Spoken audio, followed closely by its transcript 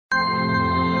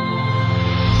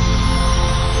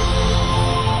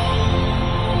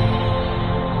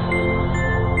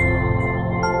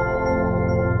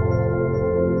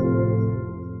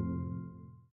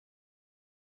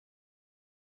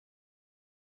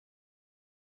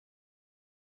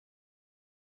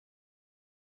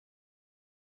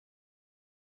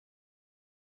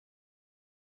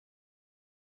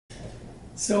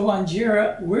So,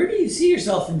 Wanjira, where do you see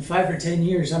yourself in 5 or 10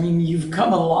 years? I mean, you've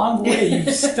come a long way.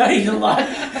 You've studied a lot.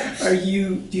 Do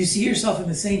you see yourself in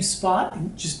the same spot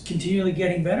and just continually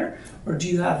getting better? Or do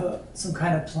you have some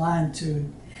kind of plan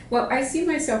to... Well, I see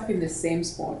myself in the same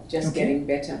spot, just getting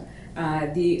better.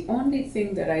 The only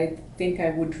thing that I think I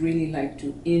would really like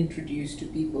to introduce to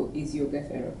people is yoga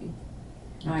therapy.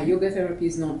 Yoga therapy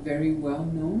is not very well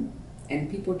known,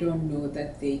 and people don't know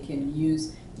that they can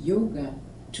use yoga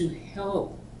to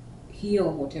help heal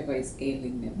whatever is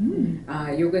ailing them.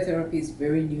 Yoga therapy is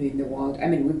very new in the world. I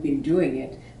mean, we've been doing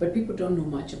it, but people don't know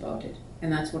much about it.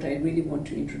 And that's what I really want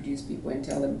to introduce people and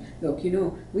tell them, look,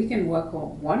 we can work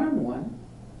on one-on-one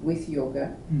with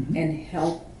yoga and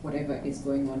help whatever is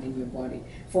going on in your body.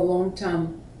 For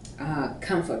long-term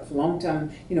comfort, for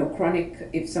long-term, chronic,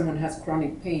 if someone has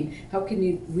chronic pain, how can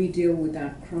we deal with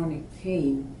that chronic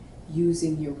pain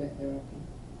using yoga therapy?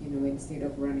 Instead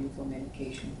of running for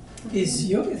medication. Is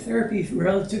yoga therapy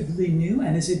relatively new,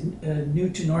 and is it new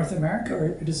to North America, or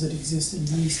does it exist in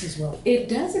the East as well? It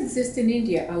does exist in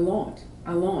India a lot.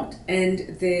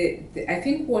 And I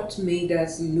think what made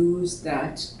us lose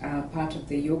that part of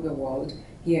the yoga world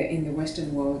here in the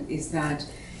Western world is that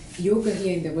yoga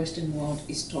here in the Western world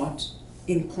is taught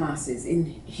in classes,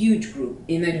 in huge group,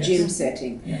 in a gym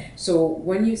setting. So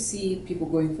when you see people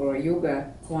going for a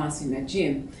yoga class in a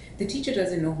gym, the teacher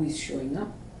doesn't know who is showing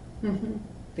up.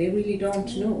 They really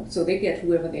don't know. So they get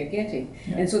whoever they're getting.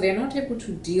 And so they're not able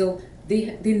to deal,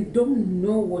 they don't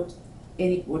know what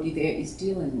anybody there is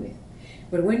dealing with.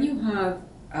 But when you have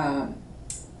a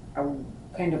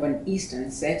kind of an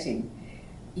Eastern setting,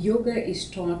 yoga is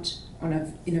taught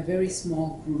in a very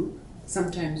small group,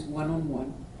 sometimes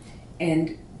one-on-one,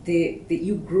 and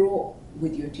you grow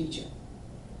with your teacher.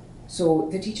 So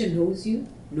the teacher knows you,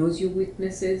 knows your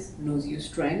weaknesses, knows your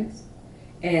strengths,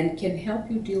 and can help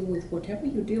you deal with whatever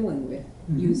you're dealing with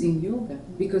using yoga,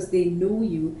 because they know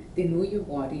you, they know your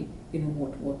body, they know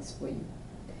what works for you.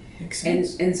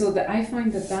 And so I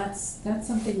find that's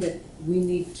something that we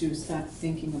need to start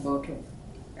thinking about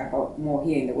more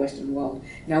here in the Western world.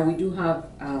 Now we do have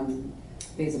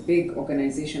there's a big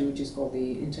organization which is called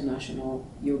the International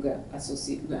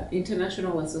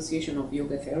Association of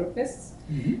Yoga Therapists,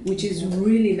 which is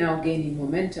really now gaining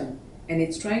momentum, and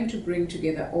it's trying to bring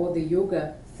together all the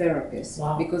yoga therapists,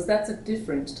 because that's a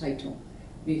different title.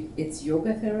 It's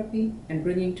yoga therapy, and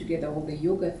bringing together all the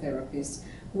yoga therapists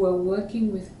who are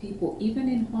working with people even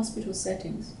in hospital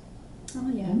settings. Oh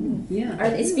yeah.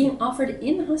 It's being offered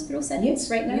in hospital settings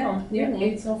right now. Yeah,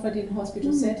 it's offered in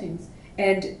hospital settings,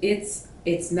 and it's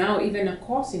now even a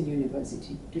course in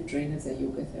university to train as a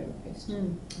yoga therapist.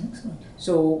 Excellent.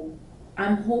 So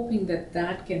I'm hoping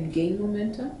that can gain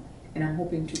momentum, and I'm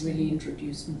hoping to really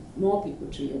introduce more people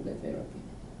to yoga therapy.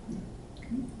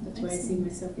 That's where I see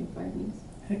myself in 5 years.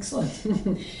 Excellent.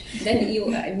 Then you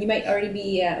might already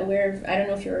be aware of, I don't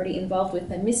know if you're already involved with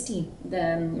MISTI,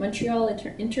 the Montreal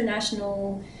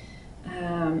International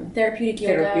Therapeutic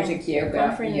Yoga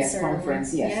Conference. Yes,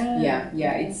 conference.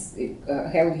 Yes,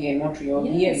 It's held here in Montreal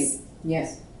yearly.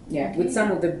 Yes, with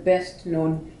some of the best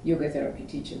known yoga therapy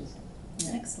teachers.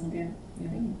 Excellent.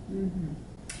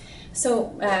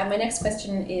 So my next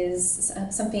question is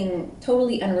something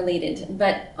totally unrelated,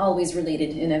 but always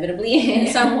related inevitably in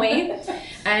some way.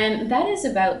 And that is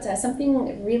about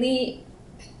something really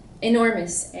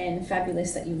enormous and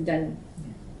fabulous that you've done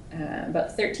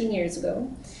about 13 years ago.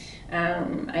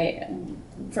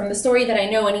 From the story that I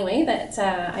know anyway, that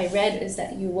I read, is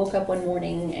that you woke up one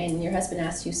morning and your husband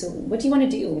asked you, so what do you want to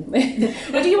do?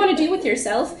 What do you want to do with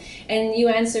yourself? And you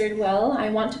answered, well, I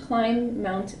want to climb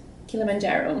Mount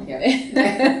Kilimanjaro.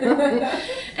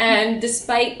 And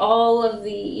despite all of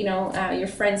the, your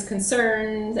friends'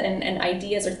 concerns and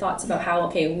ideas or thoughts about how,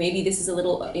 okay, maybe this is a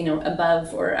little,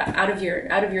 above or out of your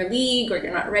league, or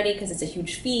you're not ready because it's a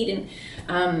huge feat, and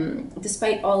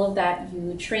despite all of that,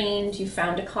 you trained, you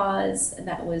found a cause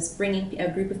that was bringing a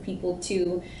group of people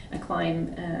to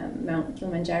climb Mount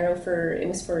Kilimanjaro for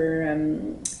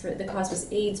the cause was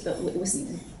AIDS, but it was.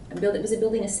 Was it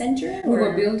building a center? We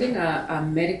were building a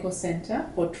medical center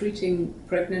for treating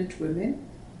pregnant women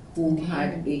who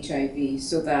had HIV,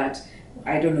 so that,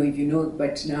 I don't know if you know,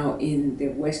 but now in the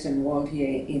Western world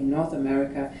here in North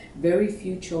America, very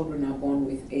few children are born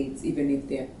with AIDS, even if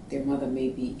their mother may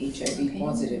be HIV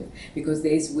positive, because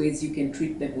there's ways you can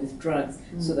treat them with drugs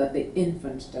so that the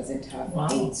infant doesn't have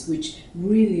AIDS, which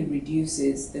really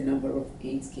reduces the number of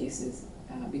AIDS cases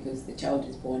because the child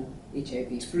is born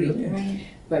HIV free. Right.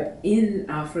 But in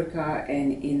Africa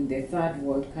and in the third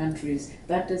world countries,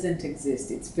 that doesn't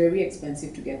exist. It's very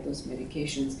expensive to get those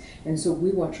medications. And so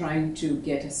we were trying to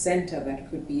get a center that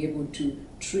could be able to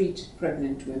treat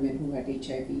pregnant women who had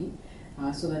HIV,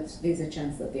 so that there's a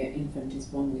chance that their infant is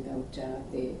born without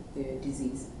the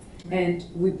disease. And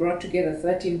we brought together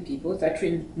 13 people,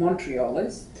 13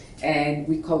 Montrealers, and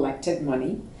we collected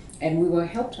money. And we were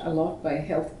helped a lot by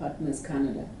Health Partners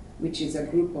Canada, which is a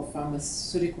group of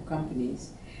pharmaceutical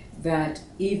companies that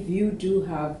if you do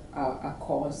have a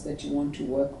cause that you want to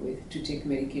work with to take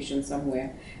medication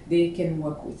somewhere, they can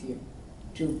work with you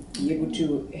to be able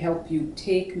to help you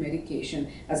take medication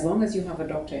as long as you have a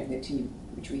doctor in the team,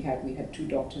 which we had. We had 2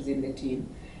 doctors in the team.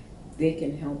 They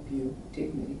can help you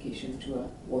take medication to a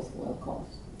worthwhile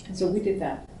cause. So we did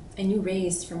that. And you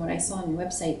raised, from what I saw on your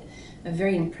website, a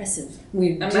very impressive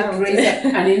We amount. did raise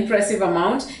an impressive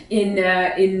amount in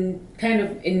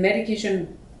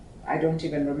medication. I don't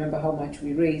even remember how much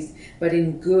we raised, but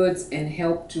in goods and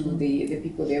help to the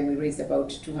people there, we raised about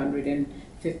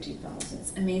 250,000.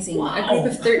 It's amazing. Wow. A group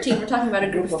of 13. We're talking about a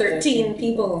group of 13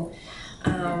 people.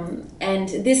 And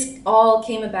this all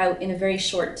came about in a very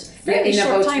fairly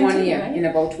short time one too, year. right? In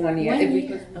about 1 year. 1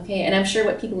 year. Okay, and I'm sure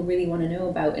what people really want to know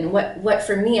about, and what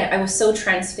for me, I was so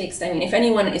transfixed. I mean, if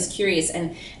anyone is curious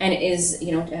and is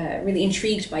really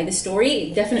intrigued by the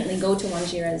story, definitely go to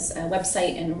Wanjira's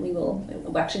website, and we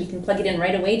can plug it in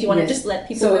right away. Do you want to just let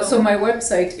people know? So my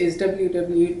website is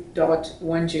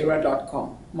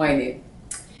www.wanjira.com. My name.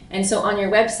 And so on your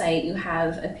website, you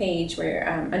have a page where,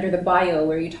 under the bio,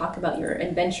 where you talk about your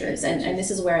adventures. And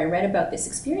this is where I read about this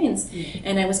experience. Mm-hmm.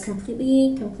 And I was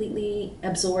completely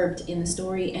absorbed in the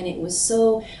story. And it was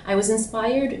I was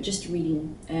inspired just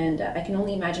reading. And I can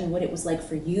only imagine what it was like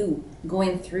for you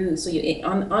going through. So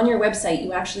on your website,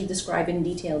 you actually describe in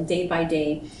detail, day by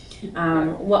day,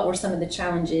 what were some of the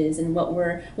challenges and what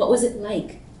was it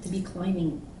like to be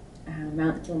climbing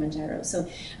Mount Kilimanjaro. So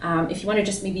if you want to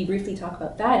just maybe briefly talk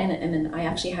about that, and then I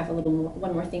actually have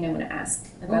one more thing I want to ask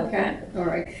about that. All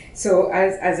right. So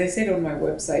as I said on my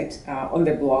website, on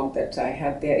the blog that I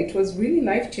had there, it was really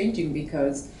life-changing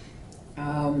because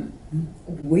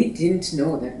we didn't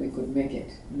know that we could make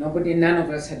it. None of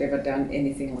us had ever done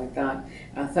anything like that,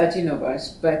 13 of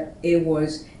us, but it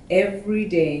was every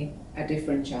day a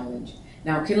different challenge.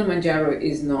 Now, Kilimanjaro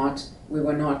we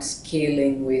were not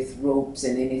scaling with ropes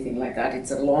and anything like that.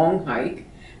 It's a long hike,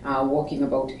 walking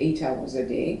about 8 hours a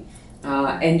day.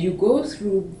 And you go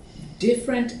through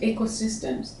different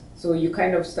ecosystems. So you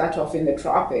kind of start off in the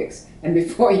tropics, and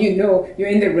before you know, you're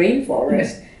in the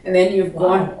rainforest, and then you've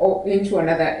gone into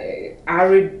another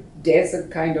arid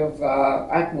desert kind of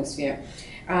atmosphere.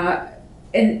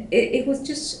 And it was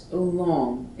just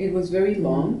long. It was very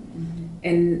long. Mm-hmm.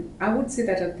 And I would say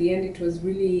that at the end, it was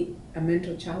really a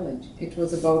mental challenge. It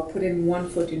was about putting one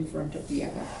foot in front of the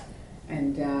other,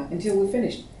 and until we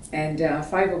finished. And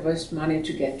 5 of us managed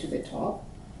to get to the top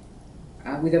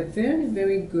with a very,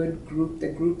 very good group. The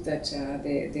group that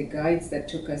the guides that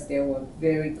took us there were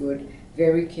very good,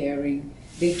 very caring.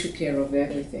 They took care of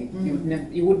everything.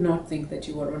 Mm-hmm. You would not think that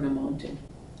you were on a mountain.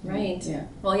 Right. Yeah.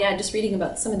 Well, yeah, just reading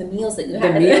about some of the meals that you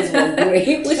had. The meals were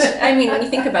great. Which, I mean, when you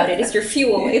think about it, it's your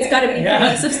fuel. It's got to be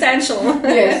pretty substantial.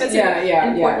 Yes,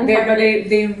 yeah. But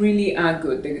they really are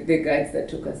good, the guides that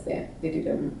took us there. They did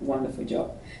a wonderful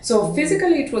job. So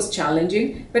physically it was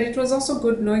challenging, but it was also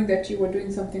good knowing that you were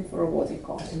doing something for a worthy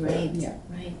cause. Right. Yeah.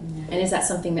 Right. And is that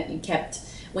something that you kept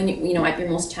when you at your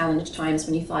most challenged times,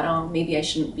 when you thought, oh, maybe I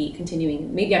shouldn't be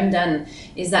continuing, maybe I'm done?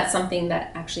 Is that something that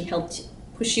actually helped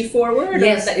push you forward?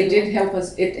 Yes, it did help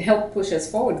us. It helped push us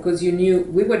forward because you knew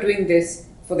we were doing this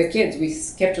for the kids. We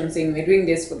kept on saying, we're doing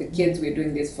this for the kids, we're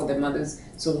doing this for the mothers,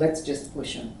 so let's just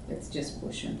push them.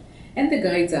 And the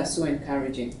guides are so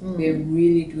encouraging. They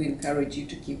really do encourage you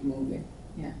to keep moving.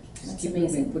 Yeah, just keep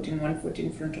moving, putting one foot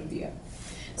in front of the other.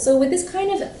 So with this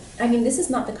kind of, this is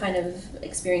not the kind of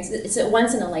experience, it's a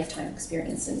once in a lifetime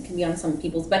experience, and it can be on some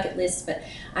people's bucket lists, but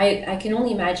I can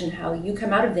only imagine how you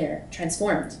come out of there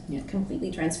transformed,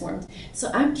 completely transformed. So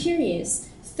I'm curious,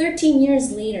 13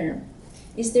 years later,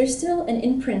 is there still an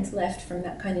imprint left from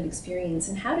that kind of experience,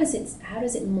 and how does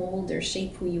it mold or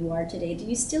shape who you are today? Do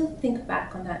you still think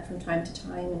back on that from time to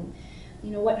time,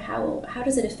 and how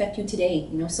does it affect you today,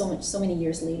 so many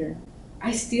years later?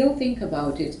 I still think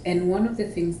about it, and one of the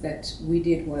things that we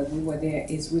did while we were there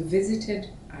is we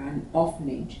visited an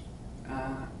orphanage,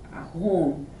 a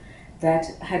home that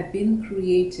had been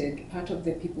created. Part of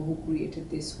the people who created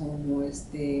this home was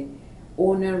the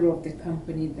owner of the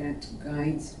company that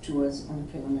guides tours on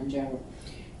Kilimanjaro.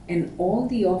 And all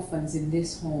the orphans in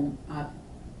this home are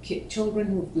children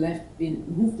who've left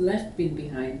been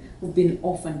behind, who've been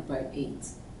orphaned by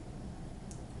AIDS.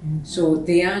 So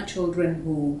they are children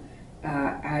who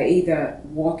are either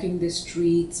walking the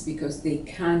streets because they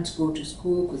can't go to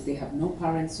school because they have no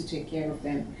parents to take care of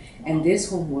them. And this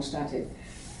home was started.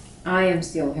 I am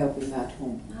still helping that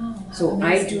home. Oh, wow, so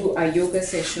amazing. I do a yoga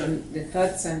session the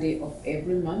third Sunday of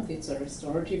every month. It's a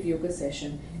restorative yoga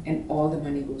session, and all the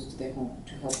money goes to the home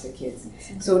to help the kids.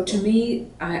 So to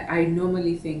me, I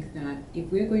normally think that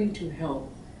if we're going to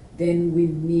help, then we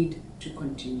need to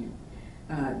continue.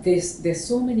 There's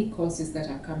so many causes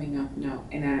that are coming up now,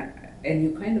 and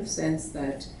you kind of sense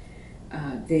that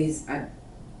there's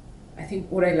I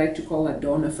think what I like to call a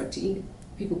donor fatigue.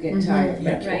 People get tired.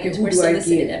 Like, Right. okay, who We're do I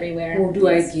solicited give? everywhere. Who do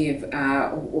Yes. I give?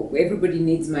 Everybody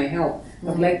needs my help.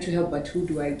 I'd like to help, but who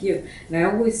do I give? And I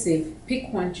always say,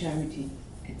 pick one charity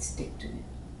and stick to it.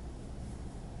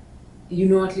 You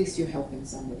know, at least you're helping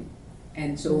somebody.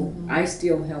 And so I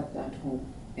still help that home.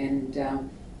 And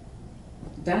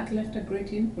that left a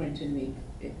great imprint in me.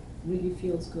 It really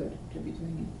feels good to be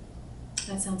doing it.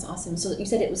 That sounds awesome. So you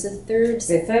said it was the third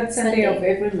Sunday of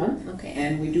every month. Okay.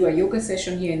 And we do a yoga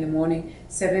session here in the morning,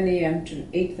 7 a.m. to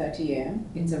 8:30 a.m.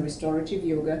 It's a restorative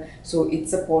yoga, so it's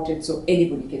supported, so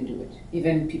anybody can do it,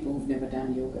 even people who've never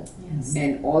done yoga. Yes.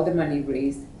 And all the money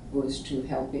raised goes to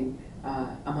helping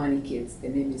Amani kids. The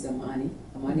name is Amani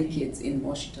Kids in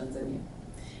Moshi, Tanzania.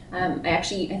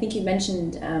 I think you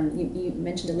mentioned you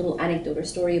mentioned a little anecdote or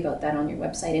story about that on your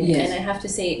website, and, Yes. and I have to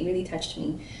say it really touched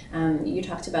me. You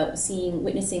talked about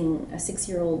witnessing a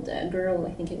 6-year-old girl,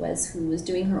 I think it was, who was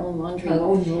doing her own laundry,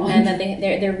 and that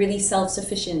they're really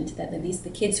self-sufficient. That the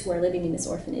kids who are living in this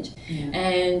orphanage,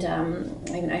 and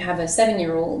I have a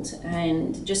 7-year-old,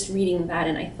 and just reading that,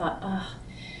 and I thought,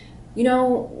 you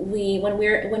know,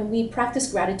 when we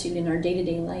practice gratitude in our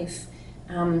day-to-day life.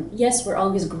 Yes, we're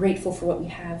always grateful for what we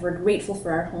have. We're grateful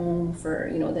for our home,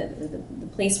 for the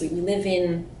place we live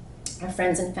in, our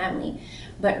friends and family.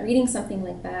 But reading something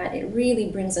like that, it really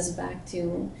brings us back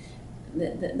to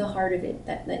the heart of it.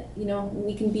 That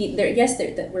we can be there. Yes,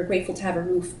 that we're grateful to have a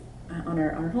roof on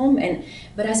our home,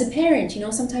 but as a parent,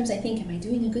 sometimes I think, am I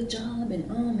doing a good job? And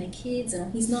my kids,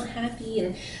 and he's not happy,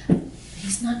 and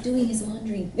he's not doing his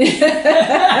laundry. he's doing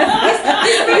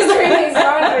his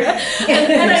laundry.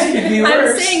 And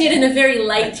I'm saying it in a very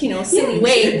light, silly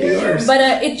way. But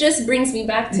it just brings me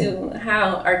back to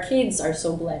how our kids are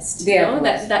so blessed.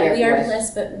 That we are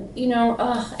blessed, but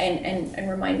and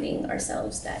reminding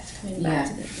ourselves that coming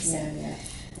back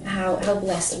to how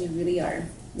blessed we really are.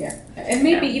 Yeah, and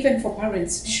maybe even for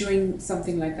parents showing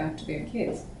something like that to their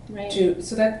kids, right?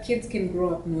 So that kids can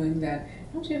grow up knowing that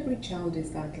not every child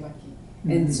is that lucky.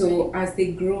 And so as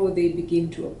they grow, they begin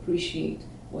to appreciate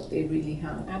what they really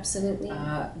have. Absolutely.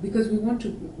 Because we want to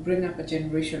bring up a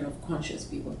generation of conscious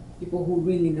people who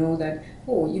really know that,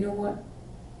 you know what,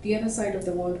 the other side of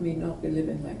the world may not be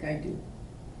living like I do.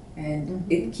 And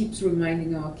it keeps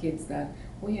reminding our kids that,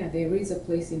 there is a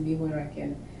place in me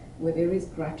where there is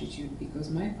gratitude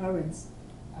because my parents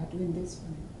are doing this for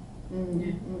me.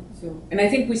 So, and I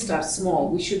think we start small.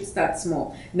 We should start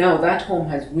small. Now that home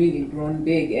has really grown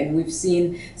big, and we've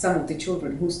seen some of the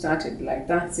children who started like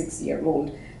that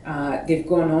 6-year-old. They've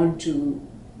gone on to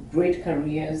great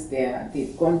careers.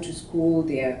 They've gone to school.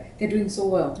 They're doing so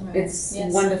well. Right. It's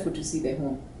wonderful to see the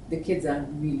home. The kids are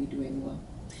really doing well.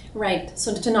 Right.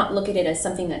 So to not look at it as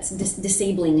something that's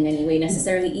disabling in any way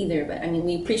necessarily either, but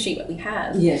we appreciate what we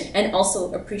have, and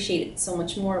also appreciate it so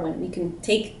much more when we can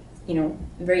take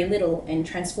very little and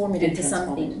transform it into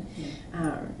something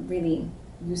really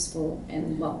useful.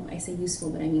 And I say useful,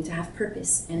 but I mean to have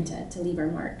purpose and to leave our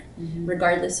mark,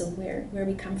 regardless of where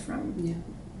we come from.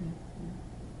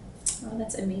 Oh,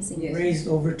 that's amazing. Yes. Raised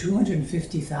over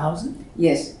 250,000.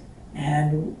 Yes.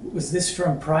 And was this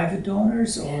from private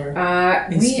donors or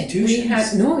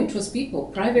institutions? It was people,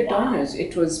 private donors.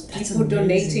 It was people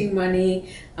donating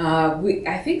money.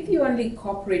 I think the only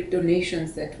corporate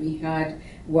donations that we had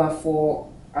were for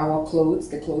our clothes,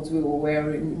 the clothes we were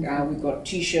wearing. We got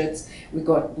T-shirts, we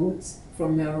got boots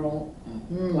from Merrill,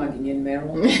 plugging in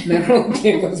Merrill. Merrill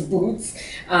gave us boots.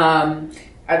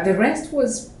 The rest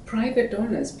was private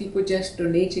donors, people just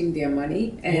donating their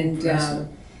money, and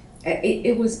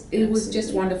it was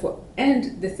just wonderful.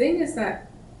 And the thing is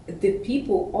that the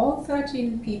people, all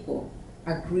 13 people,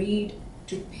 agreed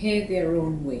to pay their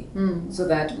own way, so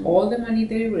that all the money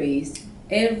they raised,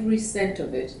 every cent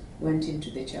of it went into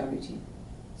the charity,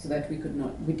 so that we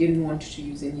didn't want to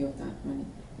use any of that money.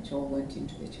 It all went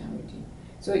into the charity.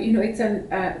 So it's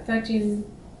 13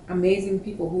 amazing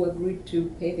people who agreed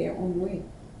to pay their own way.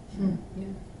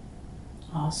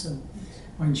 Awesome.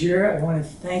 Wanjira, I want to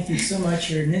thank you so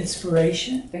much. You're an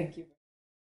inspiration. Thank you.